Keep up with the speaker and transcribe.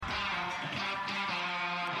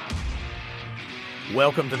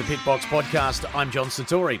Welcome to the Pitbox Podcast. I'm John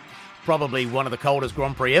Sartori. Probably one of the coldest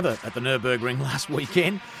Grand Prix ever at the Nürburgring last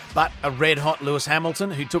weekend, but a red-hot Lewis Hamilton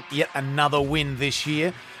who took yet another win this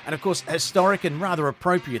year. And of course, historic and rather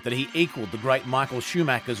appropriate that he equalled the great Michael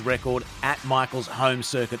Schumacher's record at Michael's home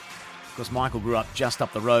circuit. Of course, Michael grew up just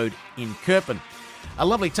up the road in Kerpen. A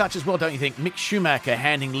lovely touch as well, don't you think? Mick Schumacher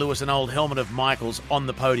handing Lewis an old helmet of Michael's on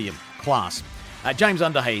the podium. Class. James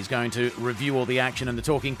Underhay is going to review all the action and the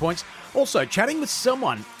talking points. Also, chatting with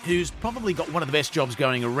someone who's probably got one of the best jobs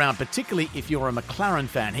going around, particularly if you're a McLaren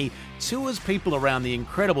fan. He tours people around the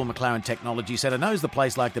incredible McLaren technology centre, knows the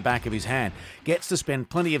place like the back of his hand, gets to spend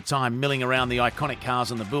plenty of time milling around the iconic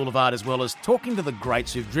cars on the boulevard as well as talking to the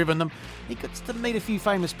greats who've driven them. He gets to meet a few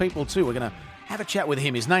famous people too. We're going to have a chat with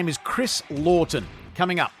him. His name is Chris Lawton,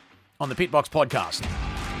 coming up on the Pitbox Podcast.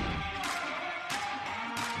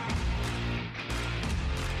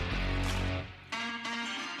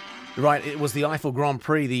 Right, it was the Eifel Grand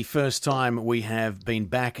Prix, the first time we have been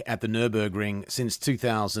back at the Nürburgring since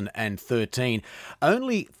 2013.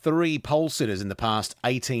 Only 3 pole sitters in the past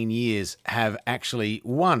 18 years have actually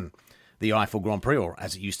won the Eifel Grand Prix, or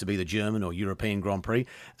as it used to be, the German or European Grand Prix.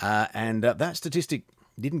 And that statistic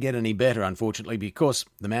didn't get any better, unfortunately, because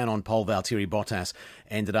the man on pole, Valtteri Bottas,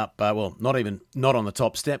 ended up, not on the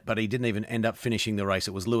top step, but he didn't even end up finishing the race.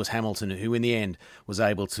 It was Lewis Hamilton who, in the end, was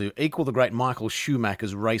able to equal the great Michael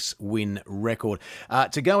Schumacher's race win record.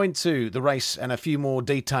 To go into the race and a few more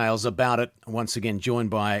details about it, once again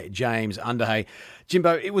joined by James Underhay.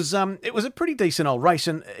 Jimbo, it was a pretty decent old race,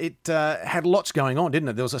 and it had lots going on, didn't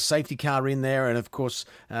it? There was a safety car in there, and of course,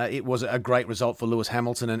 it was a great result for Lewis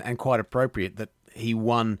Hamilton, and quite appropriate that he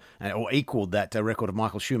won or equalled that record of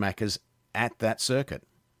Michael Schumacher's at that circuit.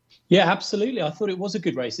 Yeah, absolutely. I thought it was a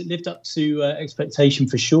good race. It lived up to expectation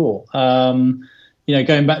for sure. Going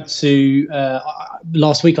back to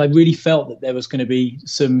last week, I really felt that there was going to be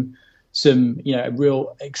some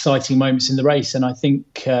real exciting moments in the race, and I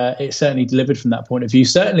think it certainly delivered from that point of view.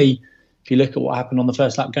 Certainly, if you look at what happened on the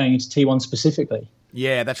first lap going into T1 specifically.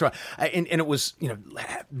 Yeah, that's right. And it was,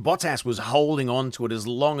 Bottas was holding on to it as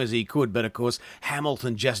long as he could, but of course,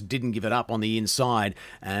 Hamilton just didn't give it up on the inside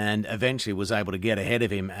and eventually was able to get ahead of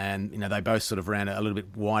him. And, they both sort of ran a little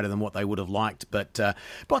bit wider than what they would have liked. But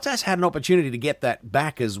Bottas had an opportunity to get that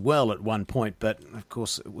back as well at one point. But, of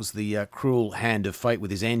course, it was the cruel hand of fate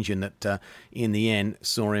with his engine that, in the end,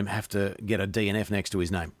 saw him have to get a DNF next to his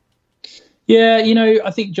name. Yeah,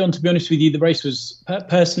 I think, John, to be honest with you, the race was,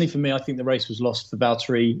 personally for me, I think the race was lost for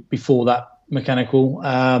Valtteri before that mechanical.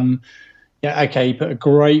 He put a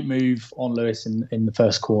great move on Lewis in the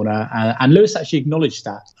first corner, and Lewis actually acknowledged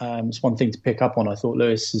that. It's one thing to pick up on. I thought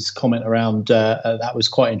Lewis's comment around that was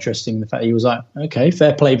quite interesting. The fact he was like, okay,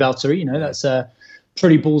 fair play, Valtteri, that's a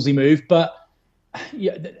pretty ballsy move, but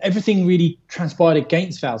yeah, everything really transpired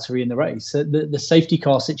against Valtteri in the race. The safety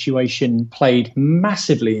car situation played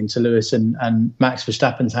massively into Lewis and Max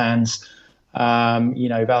Verstappen's hands.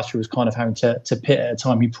 Valtteri was kind of having to pit at a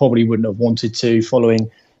time he probably wouldn't have wanted to,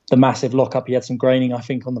 following the massive lockup. He had some graining, I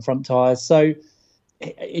think, on the front tyres. So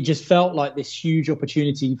it just felt like this huge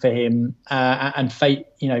opportunity for him, and fate,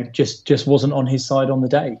 just wasn't on his side on the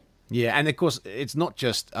day. Yeah, and of course, it's not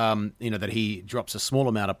just, that he drops a small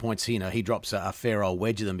amount of points. He drops a fair old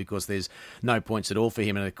wedge of them because there's no points at all for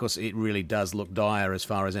him. And of course, it really does look dire as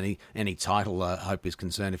far as any title hope is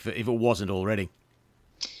concerned, if it wasn't already.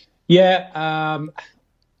 Yeah,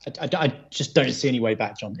 I just don't see any way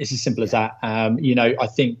back, John. It's as simple as that. I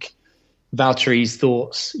think Valtteri's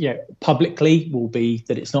thoughts, publicly will be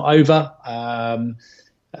that it's not over. I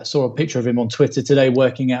saw a picture of him on Twitter today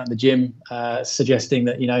working out in the gym, suggesting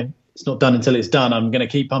that, it's not done until it's done. I'm going to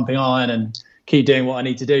keep pumping iron and keep doing what I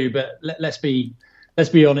need to do. But let's be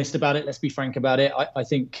honest about it. Let's be frank about it. I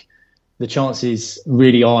think the chances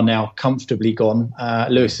really are now comfortably gone.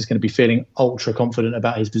 Lewis is going to be feeling ultra confident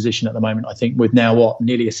about his position at the moment. I think with now,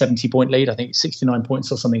 nearly a 70-point lead. I think 69 points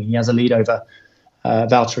or something. He has a lead over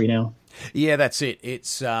Valtteri now. Yeah, that's it.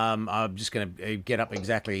 It's I'm just going to get up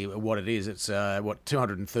exactly what it is. It's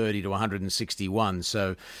 230 to 161.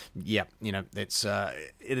 So, yeah, it's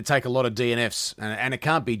it'd take a lot of DNFs, and it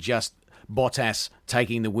can't be just Bottas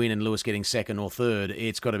taking the win and Lewis getting second or third.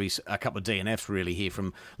 It's got to be a couple of DNFs really here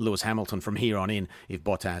from Lewis Hamilton from here on in if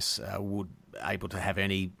Bottas would able to have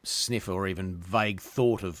any sniff or even vague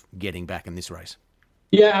thought of getting back in this race.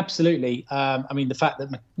 Yeah, absolutely. The fact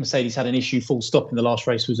that Mercedes had an issue full stop in the last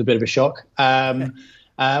race was a bit of a shock.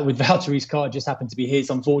 With Valtteri's car, it just happened to be his,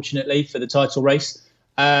 unfortunately, for the title race.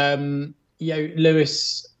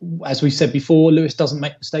 Lewis, as we've said before, Lewis doesn't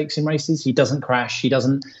make mistakes in races. He doesn't crash. He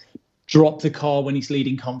doesn't drop the car when he's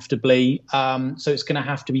leading comfortably. So it's going to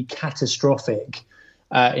have to be catastrophic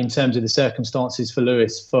in terms of the circumstances for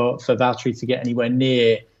Lewis, for Valtteri to get anywhere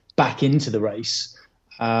near back into the race.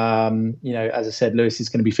 As I said, Lewis is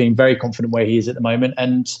going to be feeling very confident where he is at the moment.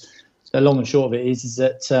 And the long and short of it is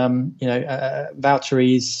that,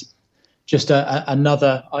 Valtteri is just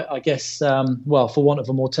another, I guess, for want of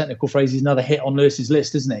a more technical phrase, he's another hit on Lewis's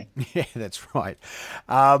list, isn't he? Yeah, that's right.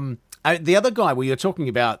 The other guy, you're talking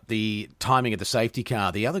about the timing of the safety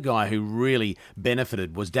car, the other guy who really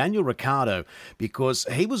benefited was Daniel Ricciardo, because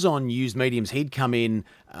he was on used mediums. He'd come in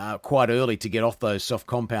quite early to get off those soft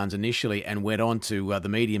compounds initially and went on to the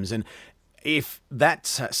mediums. And if that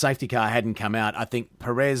safety car hadn't come out, I think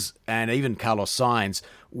Perez and even Carlos Sainz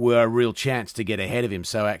were a real chance to get ahead of him.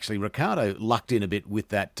 So actually, Ricciardo lucked in a bit with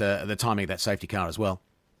that the timing of that safety car as well.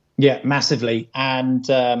 Yeah, massively. And,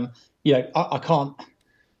 I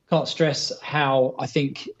can't stress how I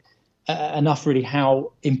think enough really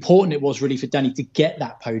how important it was really for Danny to get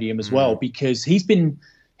that podium as well, because he's been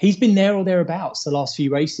there or thereabouts the last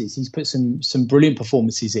few races. He's put some brilliant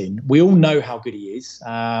performances in. We all know how good he is.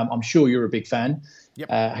 I'm sure you're a big fan,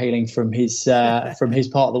 hailing from his part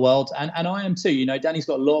of the world, and I am too. Danny's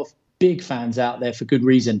got a lot of big fans out there for good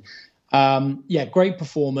reason. Great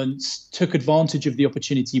performance. Took advantage of the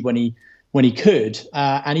opportunity when he could,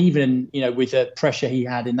 and even with the pressure he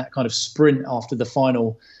had in that kind of sprint after the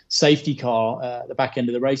final safety car at the back end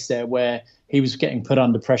of the race there, where he was getting put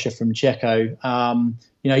under pressure from Checo.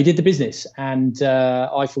 He did the business, and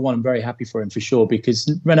I, for one, am very happy for him for sure, because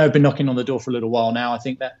Renault have been knocking on the door for a little while now. I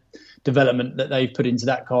think that development that they've put into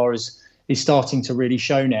that car is starting to really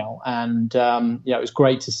show now, and it was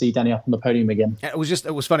great to see Danny up on the podium again. It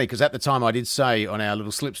was funny because at the time I did say on our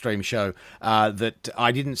little Slipstream show that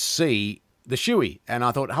I didn't see the shoey, and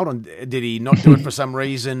I thought, hold on, did he not do it for some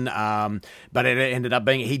reason? But it ended up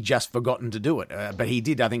being he'd just forgotten to do it. But he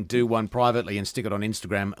did, I think, do one privately and stick it on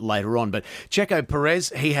Instagram later on. But Checo Perez,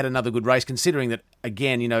 he had another good race, considering that,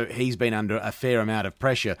 again, he's been under a fair amount of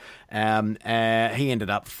pressure. He ended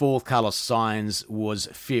up fourth. Carlos Sainz was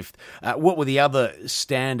fifth. What were the other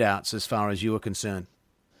standouts as far as you were concerned?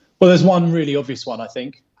 Well, there's one really obvious one, I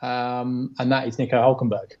think, and that is Nico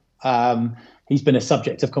Hülkenberg. He's been a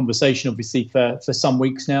subject of conversation, obviously, for some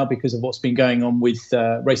weeks now because of what's been going on with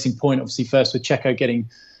Racing Point. Obviously, first with Checo getting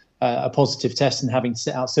a positive test and having to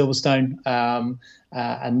sit out Silverstone.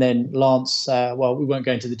 And then Lance, we won't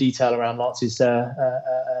go into the detail around Lance's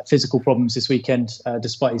physical problems this weekend,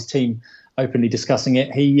 despite his team openly discussing it.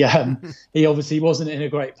 He obviously wasn't in a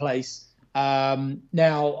great place.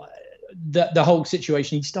 Now, the whole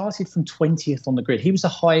situation, he started from 20th on the grid. He was the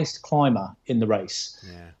highest climber in the race.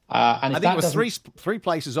 Yeah. And I think it was three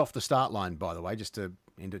places off the start line, by the way, just to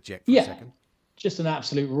interject for a second. Just an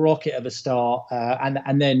absolute rocket of a start.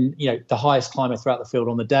 And then, the highest climber throughout the field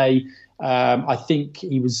on the day. I think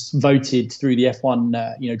he was voted through the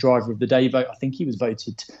F1, driver of the day vote. I think he was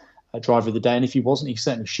voted driver of the day. And if he wasn't, he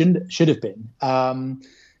certainly should have been.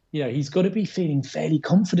 He's got to be feeling fairly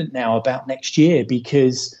confident now about next year,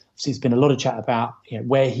 because there's been a lot of chat about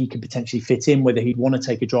where he could potentially fit in, whether he'd want to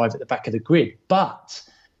take a drive at the back of the grid. But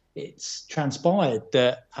it's transpired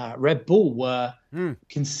that Red Bull were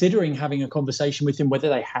considering having a conversation with him, whether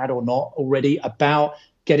they had or not already, about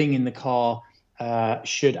getting in the car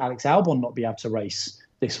should Alex Albon not be able to race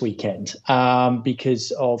this weekend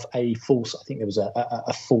because of a false, I think there was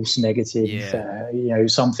a false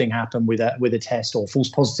negative, something happened with a test, or false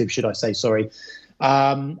positive, should I say, sorry.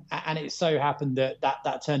 And it so happened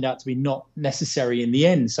that turned out to be not necessary in the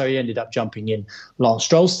end. So he ended up jumping in Lance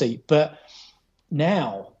Stroll's seat. But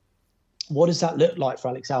now, what does that look like for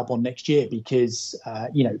Alex Albon next year? Because,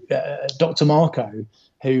 Dr. Marco,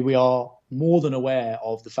 who we are more than aware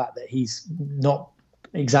of the fact that he's not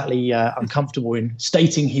exactly uncomfortable in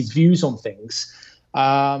stating his views on things,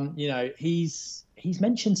 he's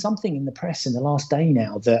mentioned something in the press in the last day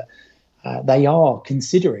now that they are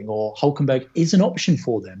considering, or Hülkenberg is an option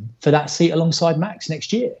for them for that seat alongside Max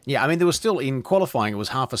next year. Yeah, I mean, there was still, in qualifying, it was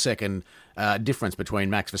half a second difference between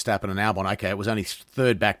Max Verstappen and Albon. Okay, it was only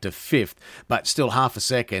third back to fifth, but still half a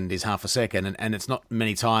second is half a second, and it's not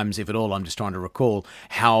many times, if at all. I'm just trying to recall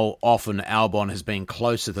how often Albon has been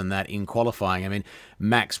closer than that in qualifying. I mean,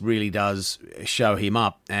 Max really does show him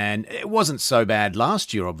up, and it wasn't so bad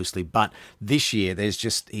last year, obviously, but this year he's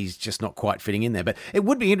just not quite fitting in there. But it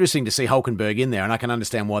would be interesting to see Hülkenberg in there, and I can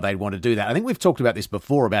understand why they'd want to do that. I think we've talked about this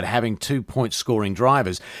before, about having 2-point scoring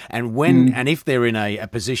drivers, and when and if they're in a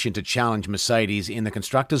position to challenge Mercedes in the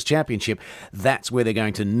Constructors' Championship, that's where they're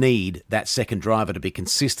going to need that second driver to be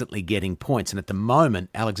consistently getting points. And at the moment,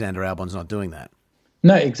 Alexander Albon's not doing that.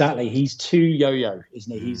 No, exactly. He's too yo-yo,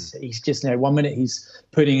 isn't he? He's just, 1 minute he's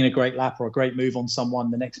putting in a great lap or a great move on someone.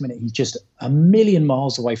 The next minute he's just a million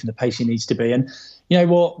miles away from the pace he needs to be. And you know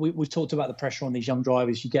what? We've talked about the pressure on these young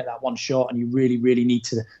drivers. You get that one shot and you really, really need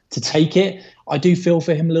to take it. I do feel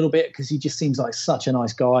for him a little bit because he just seems like such a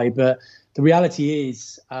nice guy. But the reality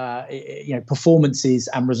is, performances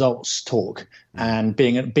and results talk. And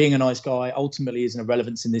being a nice guy ultimately isn't a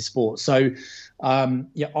relevance in this sport. So,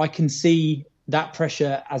 I can see that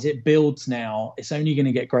pressure as it builds now. It's only going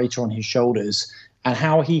to get greater on his shoulders, and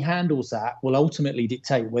how he handles that will ultimately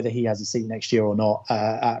dictate whether he has a seat next year or not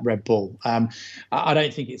at Red Bull. I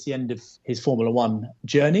don't think it's the end of his Formula One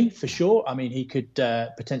journey for sure. I mean, he could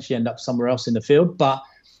potentially end up somewhere else in the field, but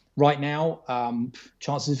right now,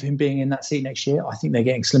 chances of him being in that seat next year, I think they're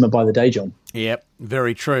getting slimmer by the day, John. Yep,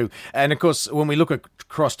 very true. And of course, when we look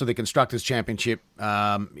across to the Constructors' Championship,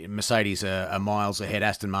 Mercedes are miles ahead,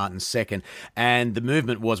 Aston Martin second, and the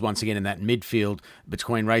movement was once again in that midfield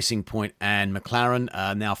between Racing Point and McLaren.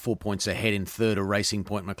 Now 4 points ahead in third of Racing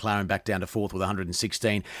Point. McLaren back down to fourth with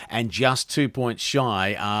 116, and just 2 points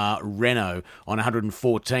shy are Renault on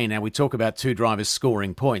 114. Now we talk about two drivers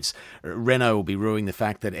scoring points. Renault will be ruining the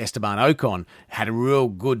fact that Esteban Ocon had a real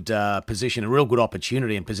good position, a real good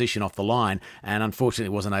opportunity and position off the line, and unfortunately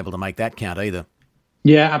wasn't able to make that count either.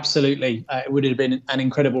 Yeah, absolutely. It would have been an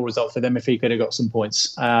incredible result for them if he could have got some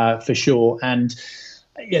points, for sure. And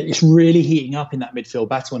it's really heating up in that midfield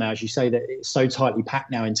battle now, as you say, that it's so tightly packed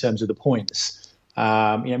now in terms of the points.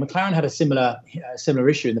 McLaren had a similar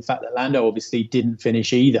issue in the fact that Lando obviously didn't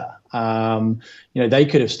finish either. They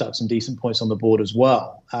could have stuck some decent points on the board as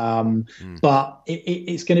well. But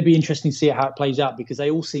it's going to be interesting to see how it plays out, because they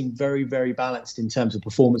all seem very, very balanced in terms of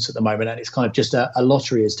performance at the moment. And it's kind of just a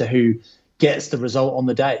lottery as to who gets the result on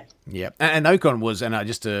the day. Yeah. And Ocon was, and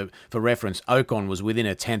for reference, Ocon was within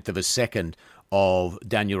a tenth of a second of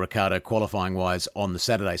Daniel Ricciardo qualifying wise on the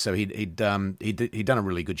Saturday, so he'd done a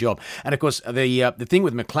really good job. And of course, the thing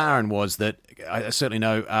with McLaren was that I certainly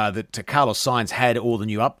know that Carlos Sainz had all the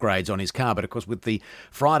new upgrades on his car, but of course with the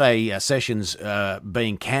Friday sessions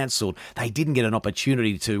being cancelled, they didn't get an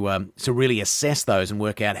opportunity to really assess those and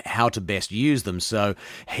work out how to best use them. So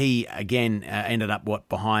he again ended up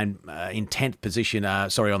behind in 10th position,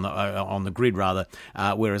 on the grid rather,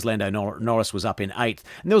 whereas Lando Norris was up in 8th,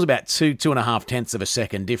 and there was about 2.5 tenths of a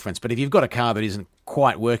second difference. But if you've got a car that isn't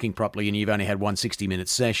quite working properly and you've only had 160-minute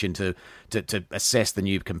session to assess the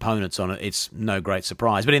new components on it, it's no great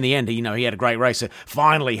surprise. But in the end, he had a great race.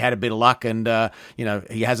 Finally had a bit of luck, and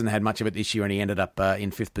he hasn't had much of it this year, and he ended up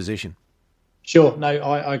in 5th position. Sure. No,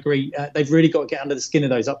 I agree. They've really got to get under the skin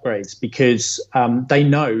of those upgrades, because they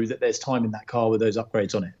know that there's time in that car with those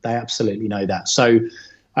upgrades on it. They absolutely know that. So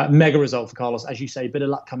mega result for Carlos. As you say, a bit of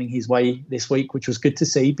luck coming his way this week, which was good to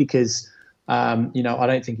see, because I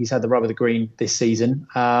don't think he's had the rub of the green this season.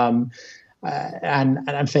 And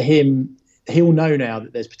for him, he'll know now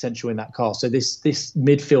that there's potential in that car. So this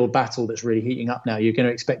midfield battle that's really heating up now, you're going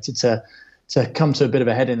to expect it to come to a bit of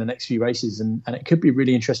a head in the next few races, and it could be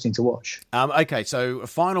really interesting to watch. Okay, so a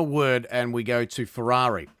final word, and we go to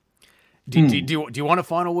Ferrari. Do you want a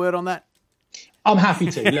final word on that? I'm happy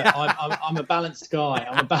to. Look, I'm a balanced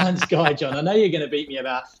guy. John. I know you're going to beat me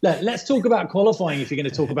about. Look, let's talk about qualifying if you're going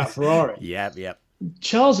to talk about Ferrari. Yep.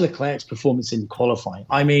 Charles Leclerc's performance in qualifying.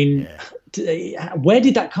 I mean, where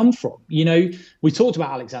did that come from? We talked about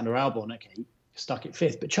Alexander Albon. Okay, stuck at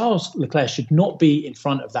 5th, but Charles Leclerc should not be in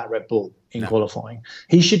front of that Red Bull in qualifying.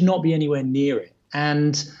 He should not be anywhere near it,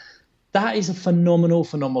 and that is a phenomenal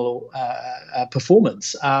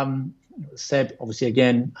performance. Seb, obviously,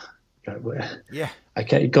 again.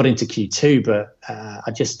 Okay, got into Q2, but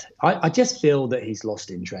I just feel that he's lost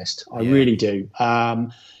interest. I really do.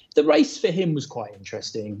 The race for him was quite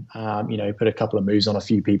interesting. Put a couple of moves on a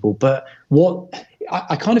few people, but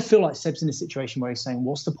I kind of feel like Seb's in a situation where he's saying,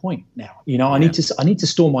 "What's the point now? I need to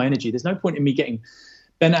store my energy. There's no point in me getting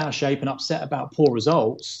bent out of shape and upset about poor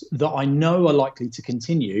results that I know are likely to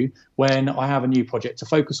continue when I have a new project to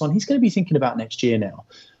focus on." He's going to be thinking about next year now.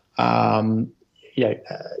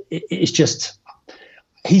 It's just,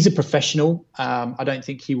 he's a professional. I don't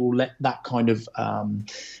think he will let that kind of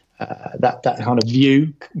that kind of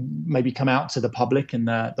view maybe come out to the public and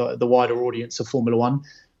the wider audience of Formula One.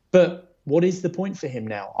 But what is the point for him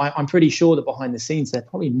now? I'm pretty sure that behind the scenes, they're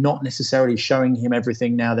probably not necessarily showing him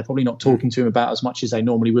everything now. They're probably not talking to him about as much as they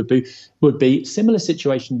normally would be. Similar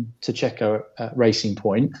situation to Checo at Racing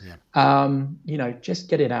Point. Just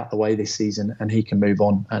get it out of the way this season, and he can move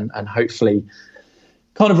on and hopefully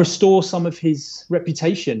kind of restore some of his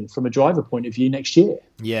reputation from a driver point of view next year.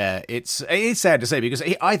 Yeah, it's sad to say because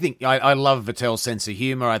I think I love Vettel's sense of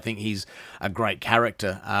humour. I think he's a great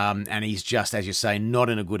character, and he's just, as you say, not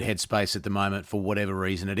in a good headspace at the moment for whatever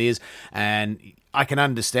reason it is. And I can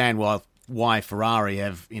understand why Ferrari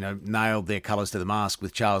have nailed their colours to the mast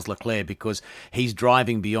with Charles Leclerc, because he's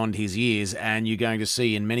driving beyond his years, and you're going to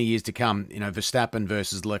see in many years to come, Verstappen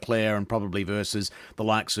versus Leclerc, and probably versus the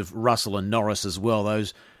likes of Russell and Norris as well.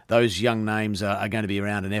 Those young names are going to be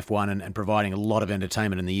around in F1 and providing a lot of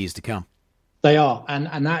entertainment in the years to come. They are, and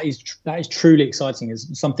that is truly exciting.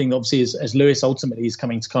 It's something, obviously, as Lewis ultimately is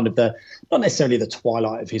coming to kind of not necessarily the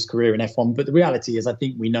twilight of his career in F1, but the reality is, I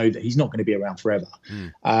think we know that he's not going to be around forever.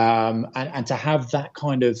 And to have that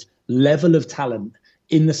kind of level of talent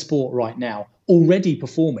in the sport right now, already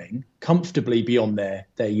performing comfortably beyond their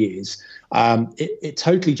years, it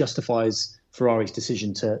totally justifies Ferrari's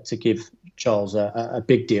decision to give Charles a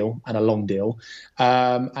big deal and a long deal,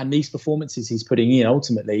 and these performances he's putting in,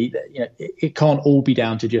 ultimately, it can't all be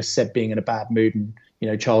down to just Seb being in a bad mood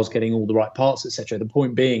and Charles getting all the right parts, etc. The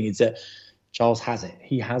point being is that Charles has it.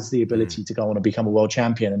 He has the ability to go on and become a world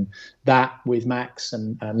champion, and that with Max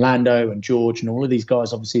and Lando and George and all of these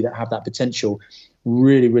guys, obviously, that have that potential,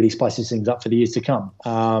 really, really spices things up for the years to come.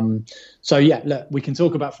 So yeah, look, we can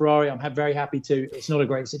talk about Ferrari. I'm very happy to. It's not a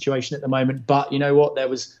great situation at the moment, but you know what? There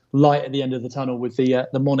was light at the end of the tunnel with the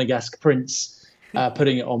Monegasque Prince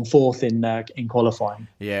putting it on fourth in qualifying.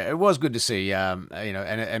 Yeah, it was good to see.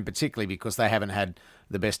 And particularly because they haven't had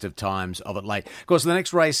the best of times of it late. Of course, the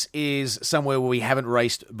next race is somewhere where we haven't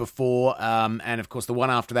raced before, and of course the one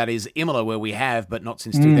after that is Imola, where we have, but not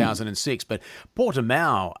since 2006. But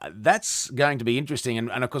Portimao, that's going to be interesting,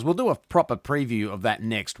 and of course we'll do a proper preview of that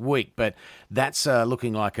next week. But that's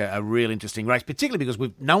looking like a real interesting race, particularly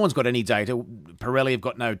because no one's got any data. Pirelli have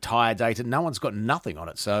got no tyre data. No one's got nothing on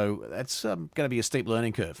it, so that's going to be a steep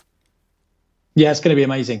learning curve. Yeah, it's going to be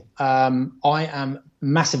amazing. I am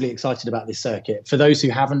massively excited about this circuit. For those who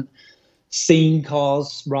haven't seen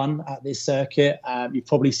cars run at this circuit, you've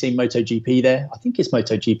probably seen MotoGP there. I think it's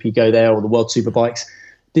MotoGP Go there, or the World Superbikes.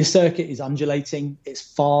 This circuit is undulating. It's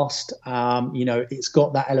fast. It's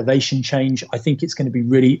got that elevation change. I think it's going to be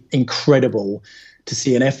really incredible to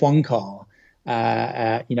see an F1 car,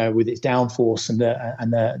 with its downforce and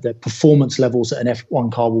the performance levels that an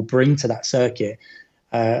F1 car will bring to that circuit.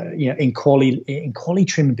 In quali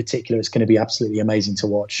trim in particular, it's going to be absolutely amazing to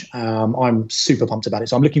watch. I'm super pumped about it.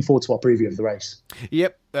 So I'm looking forward to our preview of the race.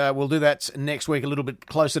 Yep, we'll do that next week, a little bit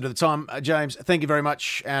closer to the time. James, thank you very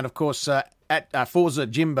much. And of course, at Forza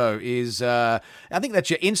Jimbo is, I think that's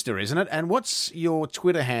your Insta, isn't it? And what's your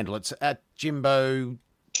Twitter handle? It's at Jimbo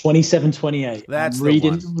 2728. That's read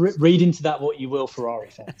into that what you will, Ferrari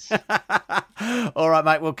fans. All right,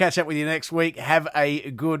 mate. We'll catch up with you next week. Have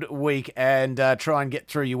a good week, and try and get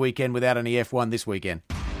through your weekend without any F1 this weekend.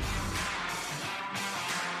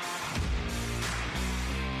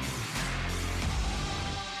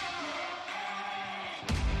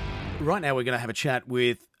 Right now, we're going to have a chat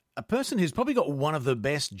with a person who's probably got one of the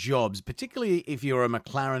best jobs, particularly if you're a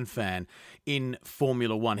McLaren fan, in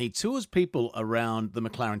Formula One. He tours people around the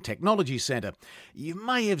McLaren Technology Centre. You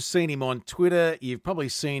may have seen him on Twitter. You've probably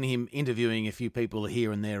seen him interviewing a few people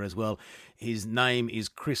here and there as well. His name is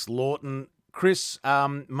Chris Lawton. Chris,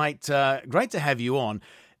 mate, great to have you on.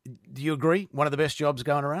 Do you agree? One of the best jobs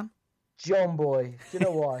going around? John boy, do you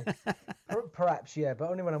know why? Perhaps, yeah,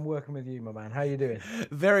 but only when I'm working with you, my man. How are you doing?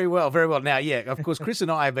 Very well, very well. Now, yeah, of course, Chris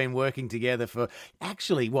and I have been working together for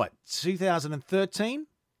actually, 2013?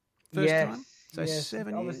 First time? So yes.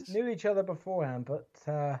 7 years. We knew each other beforehand, but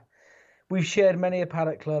we've shared many a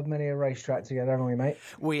paddock club, many a racetrack together, haven't we, mate?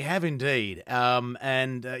 We have indeed.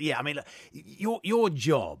 Your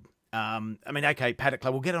job. Okay, Paddock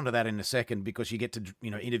Club, we'll get onto that in a second, because you get to,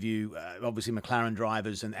 interview, obviously, McLaren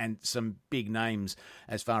drivers and some big names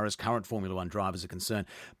as far as current Formula One drivers are concerned.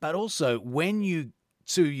 But also, when you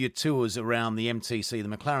do your tours around the MTC, the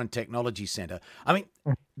McLaren Technology Centre,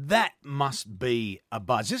 that must be a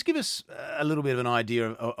buzz. Just give us a little bit of an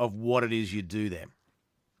idea of what it is you do there.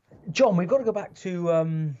 John, we've got to go back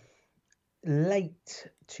to late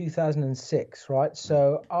 2006, right?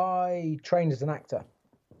 So I trained as an actor.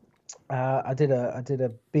 I did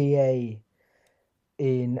a BA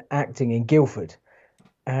in acting in Guildford,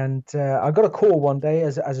 and I got a call one day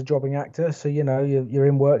as a jobbing actor. So you're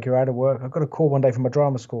in work, you're out of work. I got a call one day from a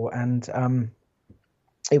drama school, and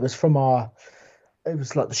it was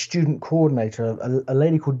like the student coordinator, a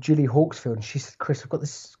lady called Julie Hawksfield, and she said, "Chris, I've got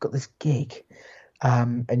this gig,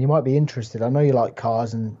 and you might be interested. I know you like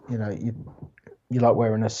cars, and you you like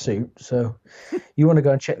wearing a suit, so you want to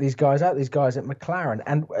go and check these guys out. These guys at McLaren,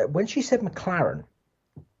 and when she said McLaren,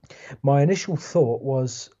 my initial thought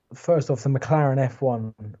was first off the McLaren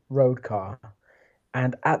F1 road car,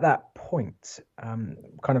 and at that point, kind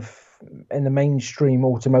of in the mainstream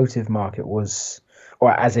automotive market was,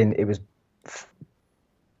 or as in it was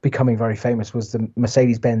becoming very famous, was the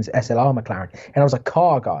Mercedes-Benz SLR McLaren, and I was a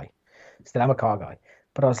car guy, still am a car guy.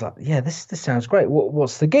 But I was like, yeah, this sounds great.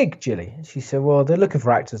 What's the gig, Jilly? She said, well, they're looking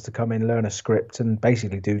for actors to come in, learn a script, and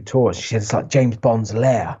basically do tours. She said, it's like James Bond's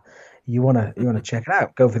lair. You wanna check it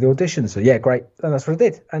out? Go for the audition. So yeah, great. And that's what I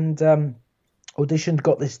did. And auditioned,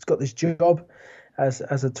 got this job as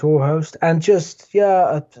a tour host, and just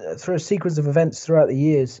through a sequence of events throughout the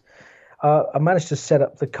years, I managed to set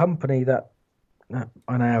up the company that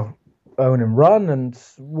I now own and run, and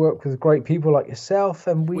work with great people like yourself,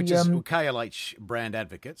 and which is KLH Brand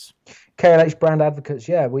Advocates. KLH Brand Advocates,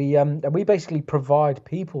 yeah. We basically provide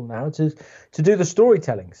people now to do the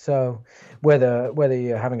storytelling. So whether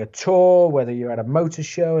you're having a tour, whether you're at a motor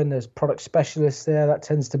show and there's product specialists there, that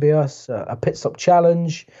tends to be us. A pit stop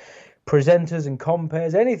challenge, presenters and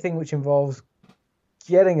compares, anything which involves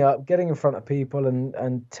getting in front of people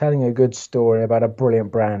and telling a good story about a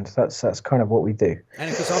brilliant brand. That's kind of what we do. And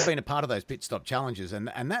of course, I've been a part of those pit stop challenges, and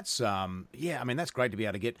that's that's great to be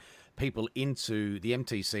able to get people into the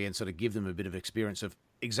MTC and sort of give them a bit of experience of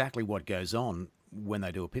exactly what goes on when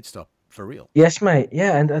they do a pit stop for real. Yes, mate.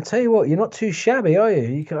 Yeah, and I tell you what, you're not too shabby, are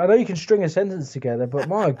you? I know you can string a sentence together, but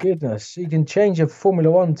my goodness, you can change a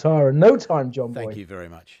Formula One tyre in no time, John Boy. Thank you very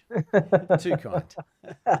much. Too kind.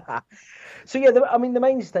 So yeah, the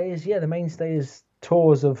mainstay is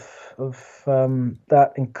tours of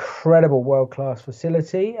that incredible world-class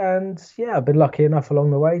facility, and yeah, I've been lucky enough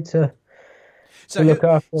along the way to look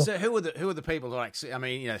after. So who are the people like? I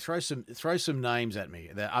mean, throw some names at me.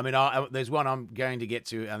 There's one I'm going to get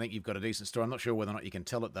to. I think you've got a decent story. I'm not sure whether or not you can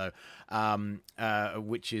tell it though.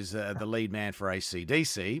 Which is the lead man for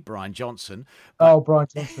AC/DC, Brian Johnson. Brian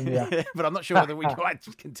Johnson, yeah. But I'm not sure whether we quite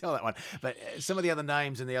can tell that one. But some of the other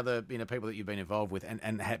names and the other people that you've been involved with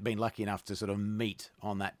and have been lucky enough to sort of meet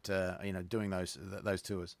on that doing those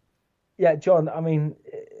tours. Yeah, John. I mean.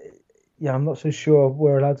 Yeah, I'm not so sure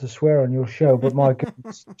we're allowed to swear on your show, but my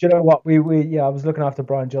goodness, do you know what? I was looking after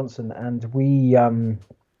Brian Johnson, and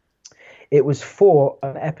it was for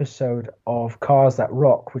an episode of Cars That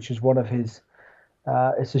Rock, which is one of his.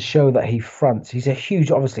 It's a show that he fronts. He's a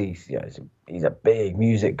huge, obviously, he's a big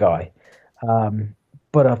music guy,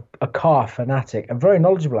 but a car fanatic and very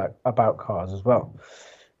knowledgeable about cars as well.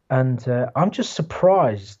 And I'm just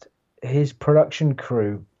surprised his production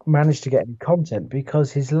crew managed to get any content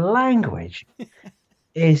because his language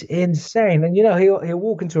is insane. And he'll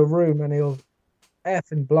walk into a room and he'll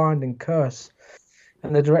F and blind and curse,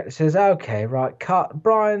 and the director says, "Okay, right, cut,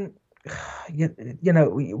 Brian.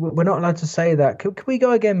 We're not allowed to say that. Can we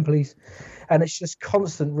go again, please?" And it's just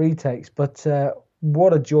constant retakes. But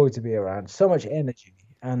what a joy to be around. So much energy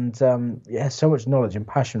and so much knowledge and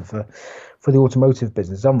passion for the automotive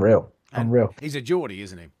business. Unreal. He's a Geordie,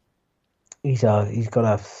 isn't he? He's got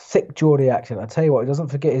a thick Geordie accent. I tell you what, he doesn't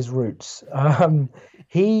forget his roots.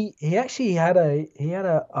 He actually had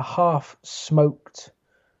a half smoked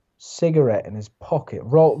cigarette in his pocket,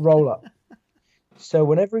 roll up. So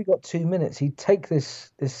whenever he got 2 minutes, he'd take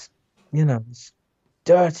this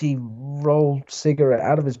dirty rolled cigarette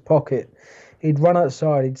out of his pocket. He'd run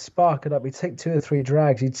outside, he'd spark it up, he'd take 2 or 3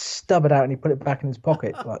 drags, he'd stub it out, and he'd put it back in his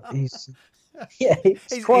pocket. Like he's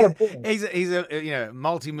a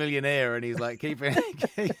multi-millionaire, and he's like keeping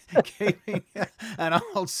an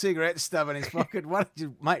old cigarette stub in his pocket. Why don't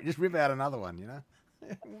you, mate, just rip out another one,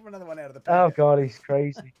 Rip another one out of the packet. Oh God, he's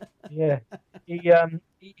crazy. Yeah,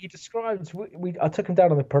 he describes. I took him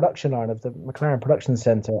down on the production line of the McLaren Production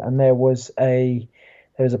Centre, and there was a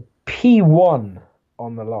P1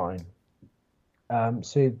 on the line.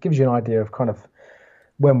 So it gives you an idea of kind of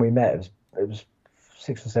when we met. It was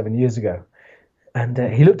 6 or 7 years ago. And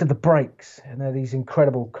he looked at the brakes, and they're these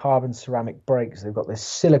incredible carbon ceramic brakes. They've got this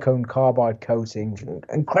silicone carbide coating,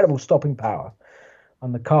 incredible stopping power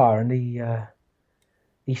on the car. And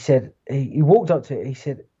he said, he walked up to it, he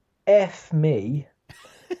said, "F me,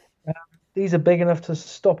 these are big enough to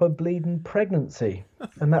stop a bleeding pregnancy."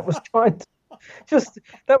 And that was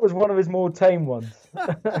that was one of his more tame ones.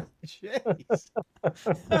 Jeez.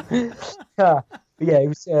 Yeah, it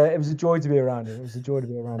was a joy to be around him.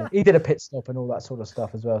 He did a pit stop and all that sort of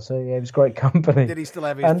stuff as well. So yeah, it was great company. Did he still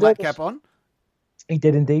have his flat cap on? He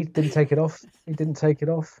did indeed. Didn't take it off. He didn't take it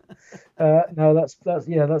off. No, that's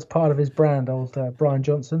part of his brand, old Brian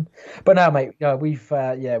Johnson. But now, mate, we've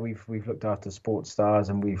looked after sports stars,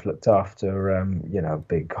 and we've looked after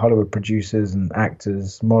big Hollywood producers and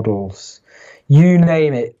actors, models, you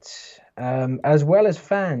name it, as well as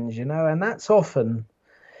fans, and that's often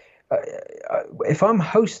if I'm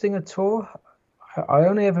hosting a tour. I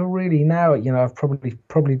only ever really now, I've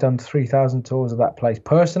probably done 3,000 tours of that place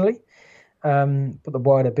personally. But the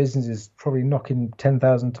wider business is probably knocking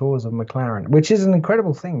 10,000 tours of McLaren, which is an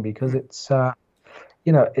incredible thing because it's not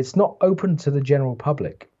open to the general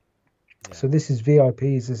public. Yeah. So this is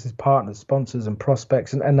VIPs, this is partners, sponsors, and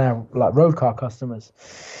prospects, and now like road car customers.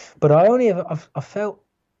 But I felt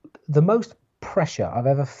the most pressure I've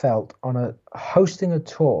ever felt on hosting a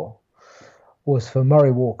tour was for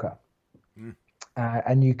Murray Walker,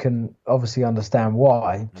 and you can obviously understand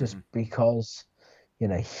why, just because.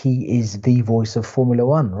 He is the voice of Formula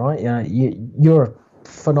One, right? You're a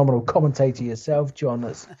phenomenal commentator yourself, John.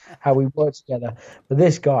 That's how we work together. But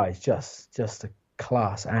this guy is just a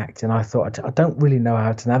class act, and I thought I don't really know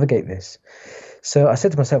how to navigate this. So I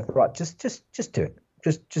said to myself, right, just do it.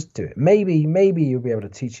 Just do it. Maybe you'll be able to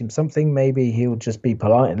teach him something. Maybe he'll just be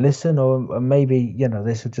polite and listen, or maybe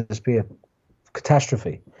this will just be a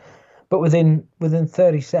catastrophe. But within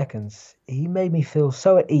 30 seconds, he made me feel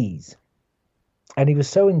so at ease. And he was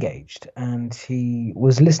so engaged, and he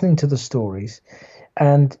was listening to the stories.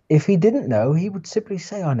 And if he didn't know, he would simply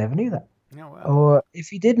say, "I never knew that." Oh, wow. Or if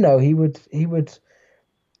he did know, he would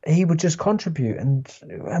just contribute. And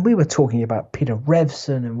we were talking about Peter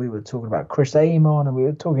Revson, and we were talking about Chris Amon, and we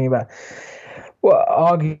were talking about, well,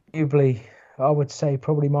 arguably, I would say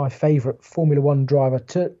probably my favourite Formula One driver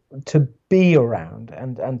to be around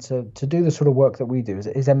and to do the sort of work that we do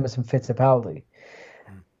is Emerson Fittipaldi.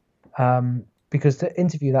 Because to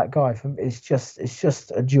interview that guy it's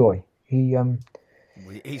just a joy.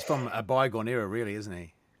 He's from a bygone era, really, isn't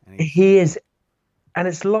he? He is, and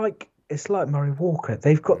it's like Murray Walker.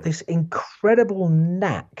 They've got this incredible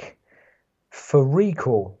knack for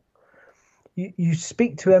recall. You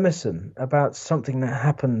speak to Emerson about something that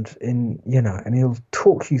happened and he'll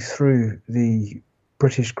talk you through the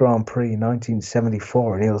British Grand Prix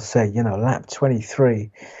 1974, and he'll say, lap 23,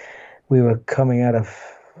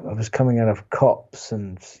 I was coming out of Copse,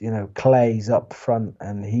 and Clay's up front,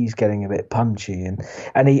 and he's getting a bit punchy,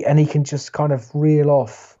 and he can just kind of reel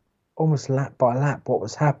off almost lap by lap what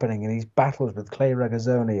was happening, and his battles with Clay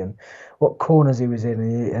Regazzoni and what corners he was in,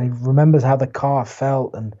 and he remembers how the car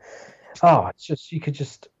felt, and it's just you could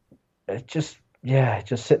just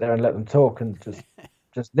sit there and let them talk and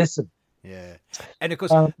just listen. Yeah, and of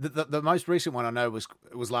course the most recent one I know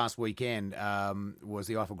was last weekend. Was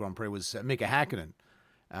the Eiffel Grand Prix was Mika Hakkinen.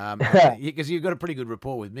 Because you've got a pretty good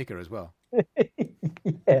rapport with Mika as well.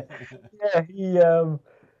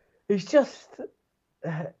 He's just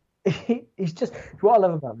what I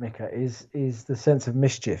love about Mika is the sense of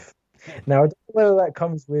mischief. Now, I don't know whether that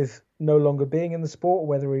comes with no longer being in the sport,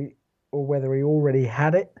 or whether he already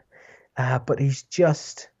had it, but he's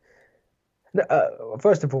just.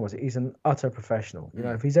 First and foremost, he's an utter professional.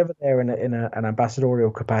 If he's ever there in an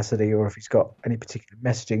ambassadorial capacity, or if he's got any particular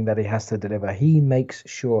messaging that he has to deliver, he makes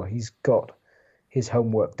sure he's got his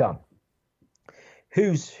homework done.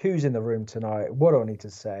 Who's in the room tonight? What do I need to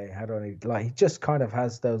say? How do I need? He just kind of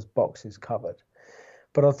has those boxes covered.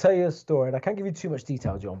 But I'll tell you a story, and I can't give you too much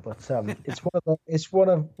detail, John. But it's one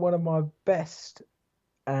of my best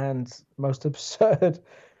and most absurd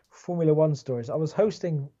Formula One stories. I was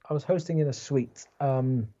hosting in a suite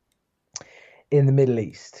in the Middle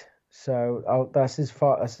East, so that's as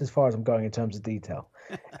far as I'm going in terms of detail.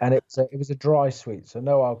 And it was a dry suite, so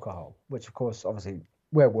no alcohol, which of course, obviously,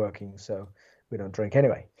 we're working, so we don't drink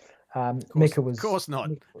anyway. Mika was, of course not.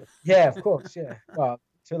 Yeah, of course, yeah. Well,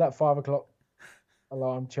 till that 5 o'clock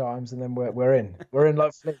alarm chimes, and then we're in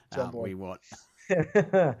like Flint, John boy. We what?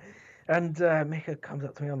 And Mika comes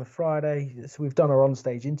up to me on the Friday. So we've done our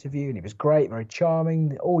on-stage interview, and he was great, very charming.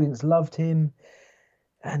 The audience loved him.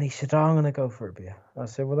 And he said, I'm going to go for a beer. I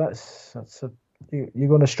said, well, you're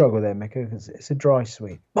going to struggle there, Mika, because it's a dry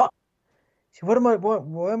suite. What? He said, why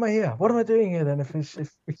am I here? What am I doing here then if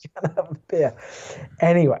we can't have a beer?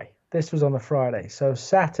 Anyway, this was on the Friday. So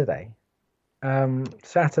Saturday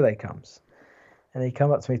comes. And he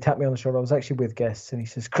come up to me, tapped me on the shoulder. I was actually with guests, and he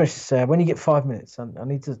says, "Chris, when you get 5 minutes, I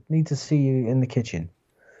need to see you in the kitchen."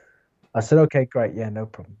 I said, "Okay, great, yeah, no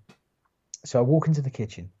problem." So I walk into the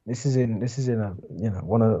kitchen. This is in a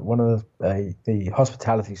one of the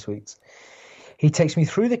hospitality suites. He takes me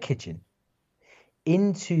through the kitchen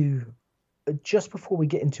into just before we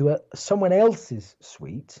get into someone else's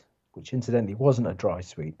suite, which incidentally wasn't a dry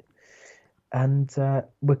suite. And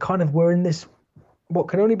we're in this, what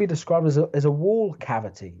can only be described as a wall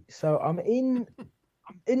cavity. So I'm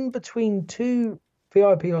in between two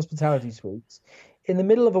VIP hospitality suites in the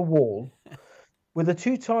middle of a wall with a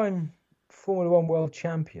 2-time Formula One world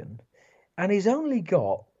champion, and he's only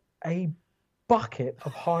got a bucket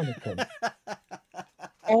of Heineken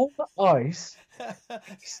on the ice,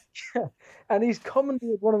 and he's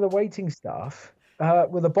commandeered one of the waiting staff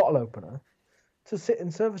with a bottle opener to sit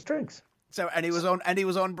and serve us drinks. So, and he was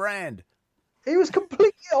on brand. He was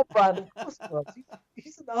completely on brand. Of course he was.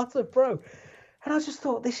 He's an utter pro. And I just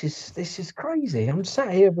thought, this is crazy. I'm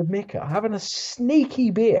sat here with Mika having a sneaky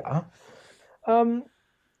beer, and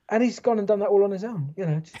he's gone and done that all on his own.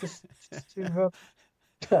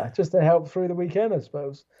 Just to help through the weekend, I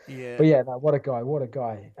suppose. Yeah. But yeah, no, what a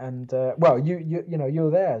guy. And well,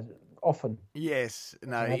 you're there often. Yes.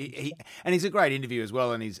 No. And he's a great interview as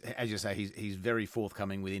well. And he's, as you say, he's very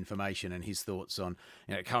forthcoming with information and his thoughts on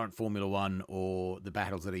current Formula One or the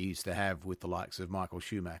battles that he used to have with the likes of Michael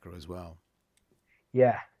Schumacher as well.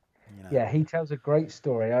 Yeah. Yeah, he tells a great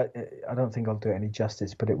story. I don't think I'll do it any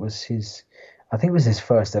justice, but it was his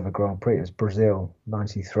first ever Grand Prix. It was Brazil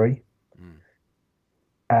 '93.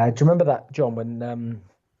 Do you remember that, John, when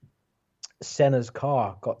Senna's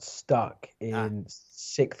car got stuck in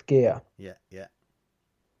sixth gear? Yeah.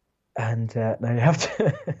 And now you have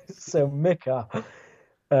to. So Mika's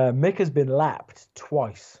been lapped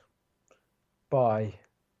twice by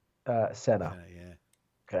Senna. Yeah.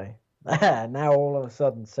 Okay. Now all of a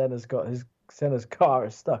sudden Senna's car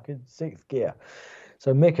is stuck in sixth gear.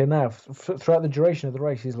 So Mika now, throughout the duration of the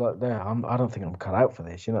race, he's like, I don't think I'm cut out for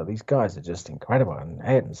this. These guys are just incredible. And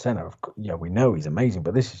Ayrton Senna, we know he's amazing,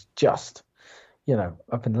 but this is just,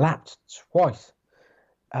 I've been lapped twice.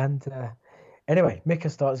 And anyway, Mika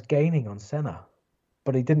starts gaining on Senna,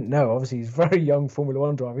 but he didn't know. Obviously, he's a very young Formula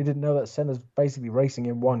One driver. He didn't know that Senna's basically racing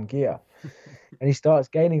in one gear. And he starts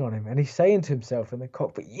gaining on him, and he's saying to himself in the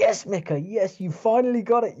cockpit, "Yes, Mika, yes, you finally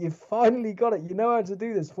got it. You finally got it. You know how to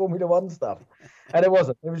do this Formula One stuff." And it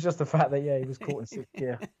wasn't. It was just the fact that he was caught in sixth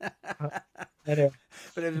gear. Anyway,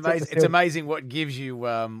 but it's amazing what gives you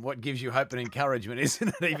hope and encouragement,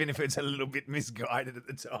 isn't it? Even if it's a little bit misguided at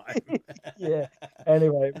the time. Yeah.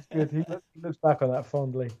 Anyway, it was good. He looks back on that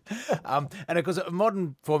fondly. And of course,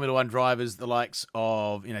 modern Formula One drivers, the likes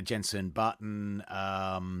of Jenson Button,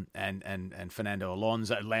 and Fernando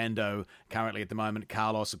Alonso, Lando currently at the moment,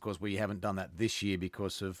 Carlos. Of course, we haven't done that this year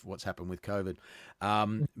because of what's happened with COVID.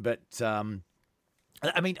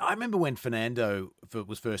 I remember when Fernando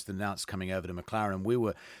was first announced coming over to McLaren, we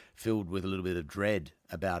were filled with a little bit of dread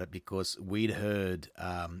about it because we'd heard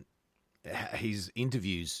his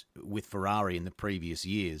interviews with Ferrari in the previous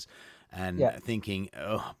years and thinking,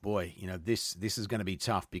 oh boy, this is going to be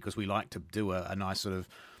tough because we like to do a nice sort of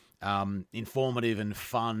informative and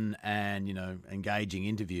fun and engaging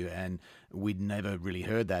interview, and we'd never really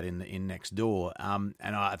heard that in Next Door. And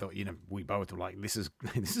I thought we both were like, this is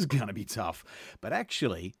going to be tough, but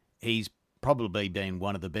actually he's probably been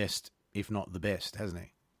one of the best, if not the best, hasn't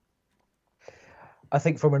he? I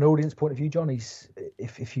think from an audience point of view, John, he's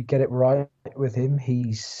if you get it right with him,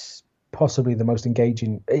 he's possibly the most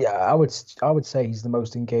engaging. I would say he's the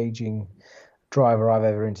most engaging driver I've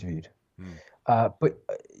ever interviewed. But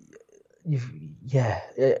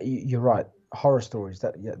you're right. Horror stories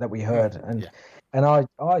that we heard, and I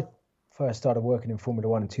first started working in Formula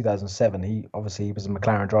One in 2007. He was a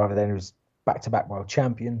McLaren driver then. He was back-to-back world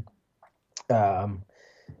champion, and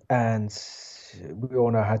we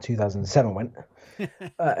all know how 2007 went.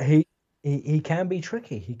 He can be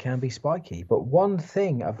tricky. He can be spiky. But one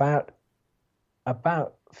thing about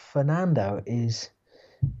Fernando is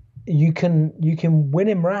you can win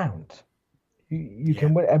him round. You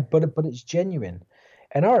can win, but it's genuine.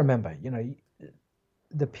 And I remember,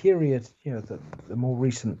 the period, the more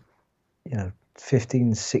recent,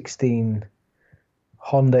 15, 16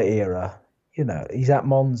 Honda era. He's at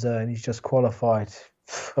Monza and he's just qualified.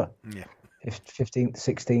 15th,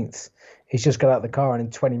 16th. He's just got out of the car and in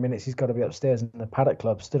 20 minutes he's got to be upstairs in the Paddock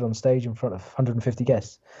Club, stood on stage in front of 150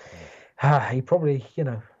 guests. He probably,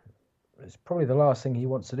 it's probably the last thing he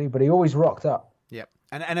wants to do, but he always rocked up. Yep.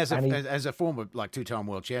 And as a former two-time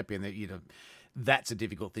world champion, that's a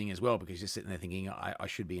difficult thing as well, because you're sitting there thinking, I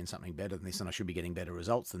should be in something better than this, and I should be getting better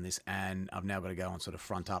results than this, and I've now got to go and sort of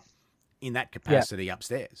front up in that capacity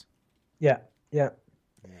upstairs. Yeah. I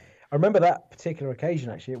remember that particular occasion,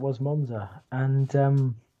 actually. It was Monza, and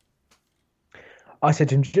I said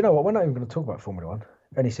to him, do you know what, we're not even going to talk about Formula One.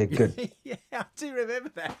 And he said, good. Yeah, I do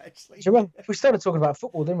remember that, actually. Do you remember? We started talking about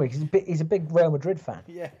football, didn't we? Because he's a big Real Madrid fan.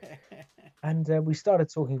 Yeah. And we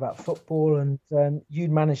started talking about football, and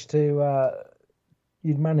you'd managed to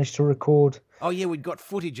record. Oh, yeah, we'd got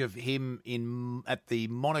footage of him at the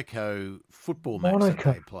Monaco football match that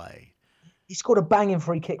they play. He scored a banging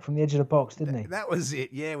free kick from the edge of the box, didn't he? That was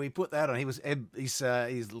it. Yeah, we put that on. His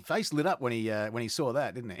face lit up when he saw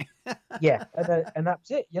that, didn't he? Yeah, and that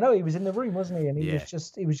was it. You know, he was in the room, wasn't he? And he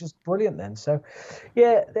was just brilliant then. So,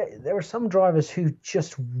 yeah, there are some drivers who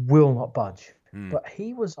just will not budge. But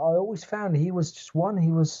he was. I always found he was just one.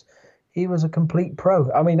 He was a complete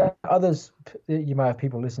pro. I mean, others, you might have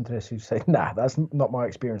people listen to this who say, nah, that's not my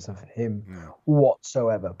experience of him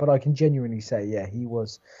whatsoever. But I can genuinely say, yeah, he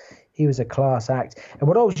was a class act. And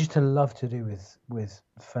what I always used to love to do with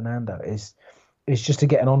Fernando is just to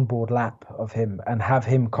get an onboard lap of him and have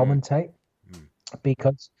him commentate,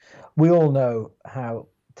 because we all know how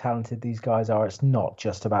talented these guys are. It's not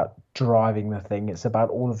just about driving the thing. It's about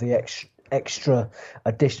all of the extra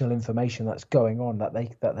additional information that's going on that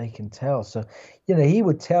they can tell. So, you know, he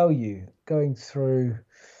would tell you going through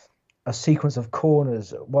a sequence of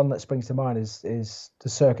corners. One that springs to mind is the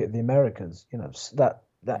Circuit of the Americas. You know, that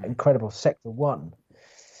incredible Sector 1,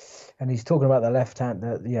 and he's talking about the left hand,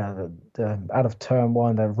 the out of turn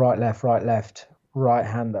 1, the right left right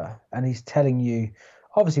hander, and he's telling you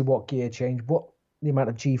obviously what gear change, what the amount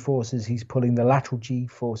of G forces he's pulling, the lateral G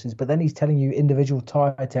forces, but then he's telling you individual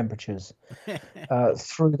tire temperatures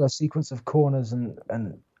through the sequence of corners,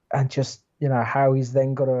 and just, you know, how he's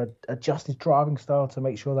then got to adjust his driving style to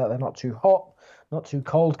make sure that they're not too hot, not too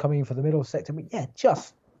cold coming in for the middle sector. But yeah,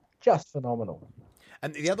 just phenomenal.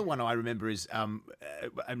 And the other one I remember is,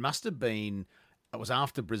 it must have been, it was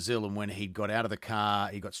after Brazil, and when he got out of the car,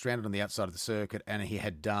 he got stranded on the outside of the circuit, and he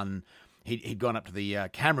had done, he'd gone up to the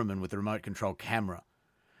cameraman with the remote control camera.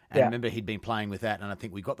 And I remember he'd been playing with that, and I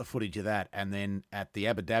think we got the footage of that. And then at the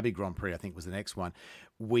Abu Dhabi Grand Prix, I think was the next one,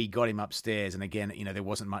 we got him upstairs. And again, you know, there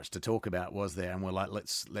wasn't much to talk about, was there? And we're like,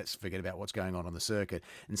 let's forget about what's going on the circuit.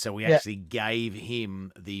 And so we actually gave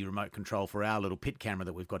him the remote control for our little pit camera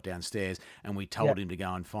that we've got downstairs, and we told him to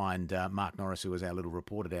go and find Mark Norris, who was our little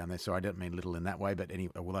reporter down there. So I don't mean little in that way, but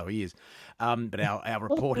anyway, although he is. But our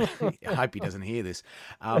reporter, I hope he doesn't hear this,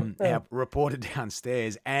 our reporter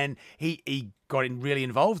downstairs, and he got really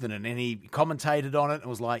involved in it, and he commentated on it and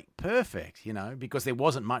was like, perfect, you know, because there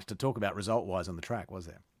wasn't much to talk about result-wise on the track, was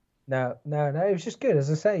there? No, it was just good. As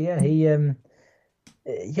I say, he,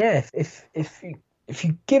 if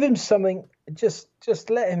you give him something, just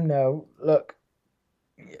let him know, look,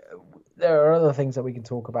 there are other things that we can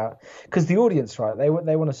talk about, because the audience, right, they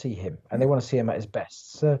want to see him, and they want to see him at his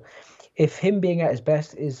best. So if him being at his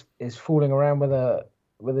best is fooling around with a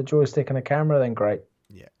joystick and a camera, then great.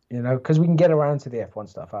 Yeah. You know, because we can get around to the F1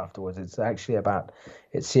 stuff afterwards. It's actually about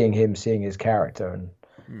seeing his character,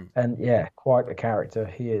 and yeah, quite a character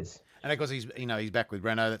he is. And of course, he's back with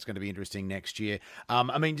Renault. That's going to be interesting next year.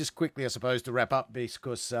 I mean, just quickly, I suppose, to wrap up,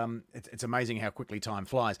 because it's amazing how quickly time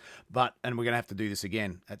flies. And we're going to have to do this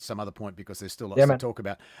again at some other point, because there's still lots to talk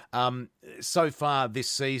about. So far this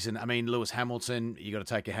season, I mean, Lewis Hamilton, you got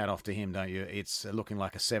to take your hat off to him, don't you? It's looking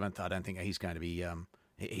like a 7th. I don't think he's going to be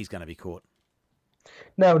caught.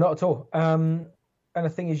 No, not at all. And the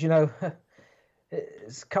thing is, you know,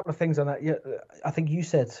 there's a couple of things on that. Yeah, I think you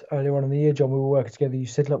said earlier on in the year, John, we were working together. You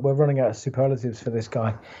said, look, we're running out of superlatives for this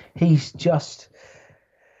guy. He's just,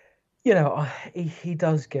 you know, he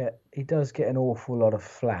does get an awful lot of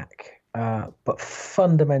flack. But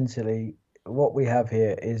fundamentally, what we have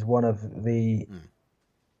here is one of the,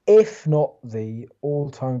 if not the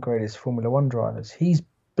all-time greatest Formula One drivers. He's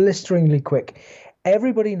blisteringly quick.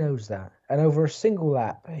 Everybody knows that. And over a single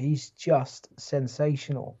lap, he's just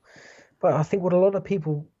sensational. But I think what a lot of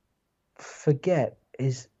people forget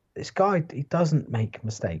is this guy, he doesn't make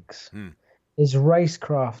mistakes. His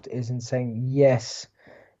racecraft is insane. Yes,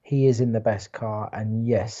 he is in the best car. And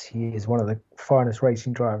yes, he is one of the finest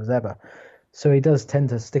racing drivers ever. So he does tend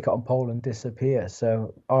to stick it on pole and disappear.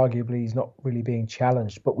 So arguably, he's not really being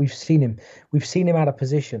challenged. But we've seen him out of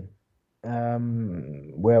position.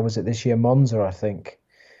 Where was it this year? Monza, I think.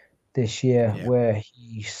 This year, where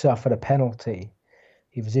he suffered a penalty.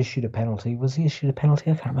 He was issued a penalty. Was he issued a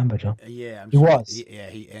penalty? I can't remember, John. Yeah, he was.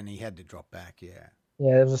 He had to drop back. Yeah.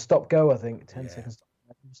 Yeah, there was a stop-go, I think, 10 seconds.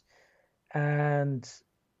 And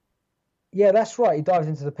yeah, that's right. He dived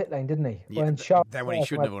into the pit lane, didn't he? Yeah, when he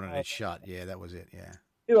shouldn't have wanted it shut. Yeah, that was it. Yeah.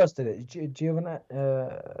 Who else did it?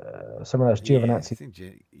 Giovinazzi? Someone else. Giovinazzi.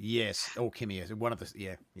 Yeah, yes. Or Kimi. One of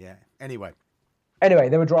the. Yeah. Anyway,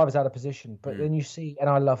 they were drivers out of position, but then you see, and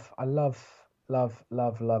I love Love.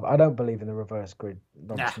 I don't believe in the reverse grid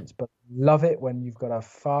nonsense, but love it when you've got a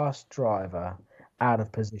fast driver out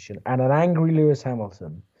of position. And an angry Lewis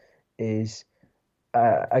Hamilton is,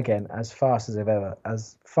 again, as fast as they've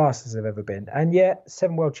ever been. And yet,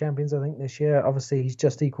 7 world champions, I think, this year. Obviously, he's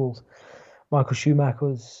just equaled Michael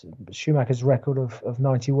Schumacher's record of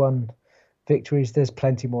 91 victories. There's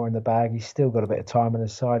plenty more in the bag. He's still got a bit of time on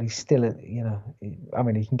his side. He's still, he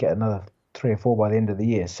can get another 3 or 4 by the end of the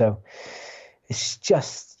year. So it's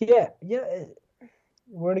just,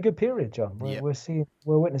 we're in a good period, John. We're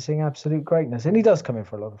witnessing absolute greatness, and he does come in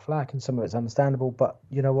for a lot of flack, and some of it's understandable. But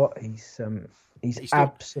you know what? He's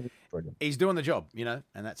absolutely brilliant. He's doing the job, and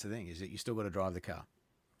that's the thing, is that you still got to drive the car.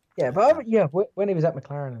 Yeah, but when he was at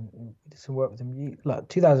McLaren and we did some work with him,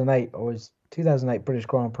 2008 British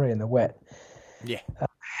Grand Prix in the wet. Yeah.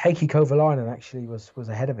 Heikki Kovalainen actually was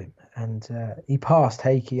ahead of him, and he passed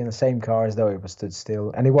Heikki in the same car as though he was stood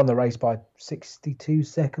still, and he won the race by 62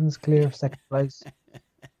 seconds clear of second place.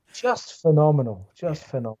 Just phenomenal.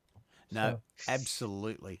 Phenomenal. No,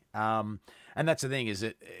 absolutely. And that's the thing, is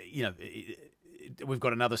that, we've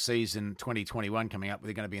got another season, 2021, coming up.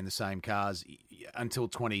 They're going to be in the same cars until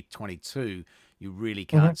 2022. You really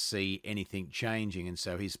can't see anything changing, and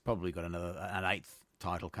so he's probably got an 8th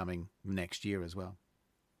title coming next year as well.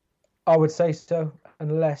 I would say so,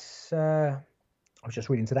 unless I was just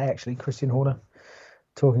reading today, actually, Christian Horner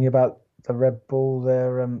talking about the Red Bull.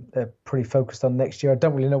 They're pretty focused on next year. I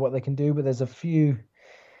don't really know what they can do, but there's a few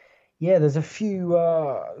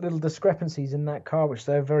little discrepancies in that car which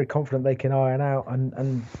they're very confident they can iron out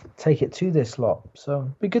and take it to this lot. So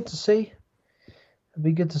it'd be good to see.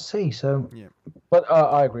 So, yeah. But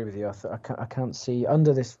I agree with you. I can't see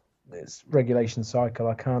under this regulation cycle.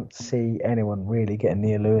 I can't see anyone really getting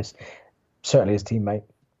near Lewis. Certainly his teammate.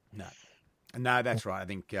 No, that's right. I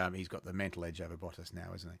think he's got the mental edge over Bottas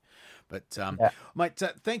now, isn't he? But, mate,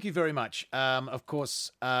 thank you very much. Of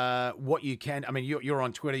course, what you can, I mean, you're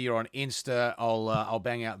on Twitter, you're on Insta. I'll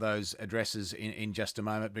bang out those addresses in just a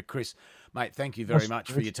moment. But Chris, mate, thank you very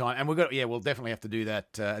much for your time. And we'll definitely have to do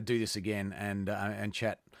that, do this again and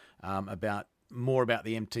chat about more about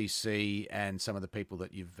the MTC and some of the people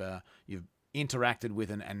that you've interacted with,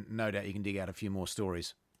 and no doubt you can dig out a few more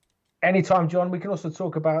stories. Anytime, John. We can also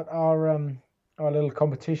talk about our little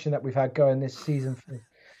competition that we've had going this season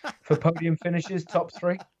for podium finishes, top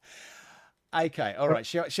 3. Okay, all right.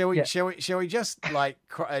 Shall we just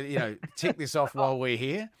tick this off while we're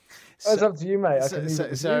here? It's up to you, mate. I can leave it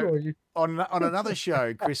with you, or you. On another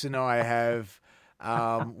show, Chris and I have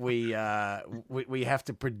we have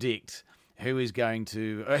to predict who's going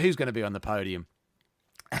to be on the podium.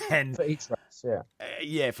 And for each race,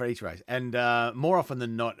 for each race, and more often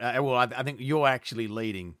than not, I think you're actually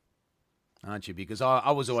leading, aren't you? Because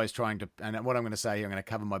I was always trying to, and what I'm going to say here, I'm going to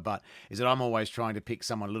cover my butt, is that I'm always trying to pick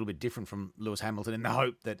someone a little bit different from Lewis Hamilton in the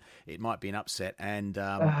hope that it might be an upset. And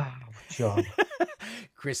John,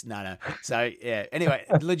 Chris, no. So yeah. Anyway,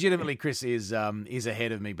 legitimately, Chris is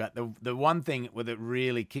ahead of me. But the one thing that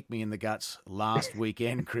really kicked me in the guts last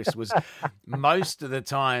weekend, Chris, was most of the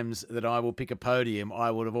times that I will pick a podium,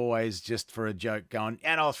 I would have always just for a joke gone,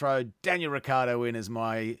 and I'll throw Daniel Ricciardo in as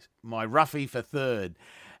my roughie for 3rd.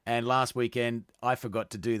 And last weekend, I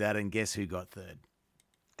forgot to do that, and guess who got 3rd?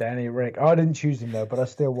 Danny Rick. I didn't choose him, though, but I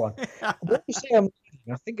still won. What you say I'm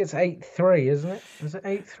leading? I think it's 8-3, isn't it? Is it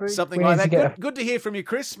 8-3? Something like that. Good to hear from you,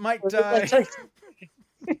 Chris. Mate,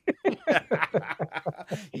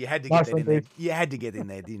 you had to get that in there. You had to get in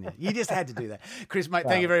there, didn't you? You just had to do that. Chris, mate,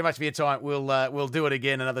 thank you very much for your time. We'll do it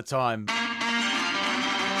again another time.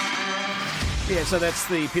 Yeah, so that's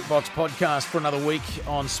the Pitbox podcast for another week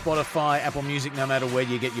on Spotify, Apple Music, no matter where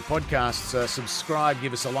you get your podcasts. Subscribe,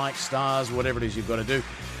 give us a like, stars, whatever it is you've got to do.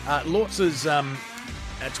 Lortz's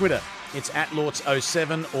Twitter, it's at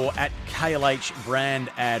Lortz07 or at KLH Brand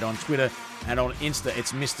Ad on Twitter. And on Insta,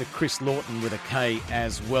 it's Mr. Chris Lawton with a K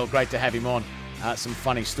as well. Great to have him on. Some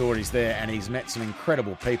funny stories there, and he's met some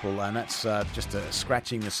incredible people, and that's just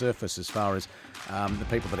scratching the surface as far as the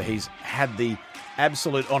people that he's had the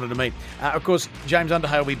absolute honour to meet. Of course, James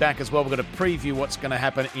Underhay will be back as well. We're going to preview what's going to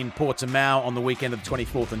happen in Portimao on the weekend of the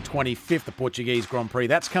 24th and 25th, the Portuguese Grand Prix.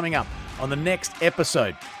 That's coming up on the next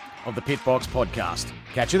episode of the Pitbox podcast.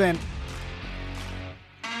 Catch you then.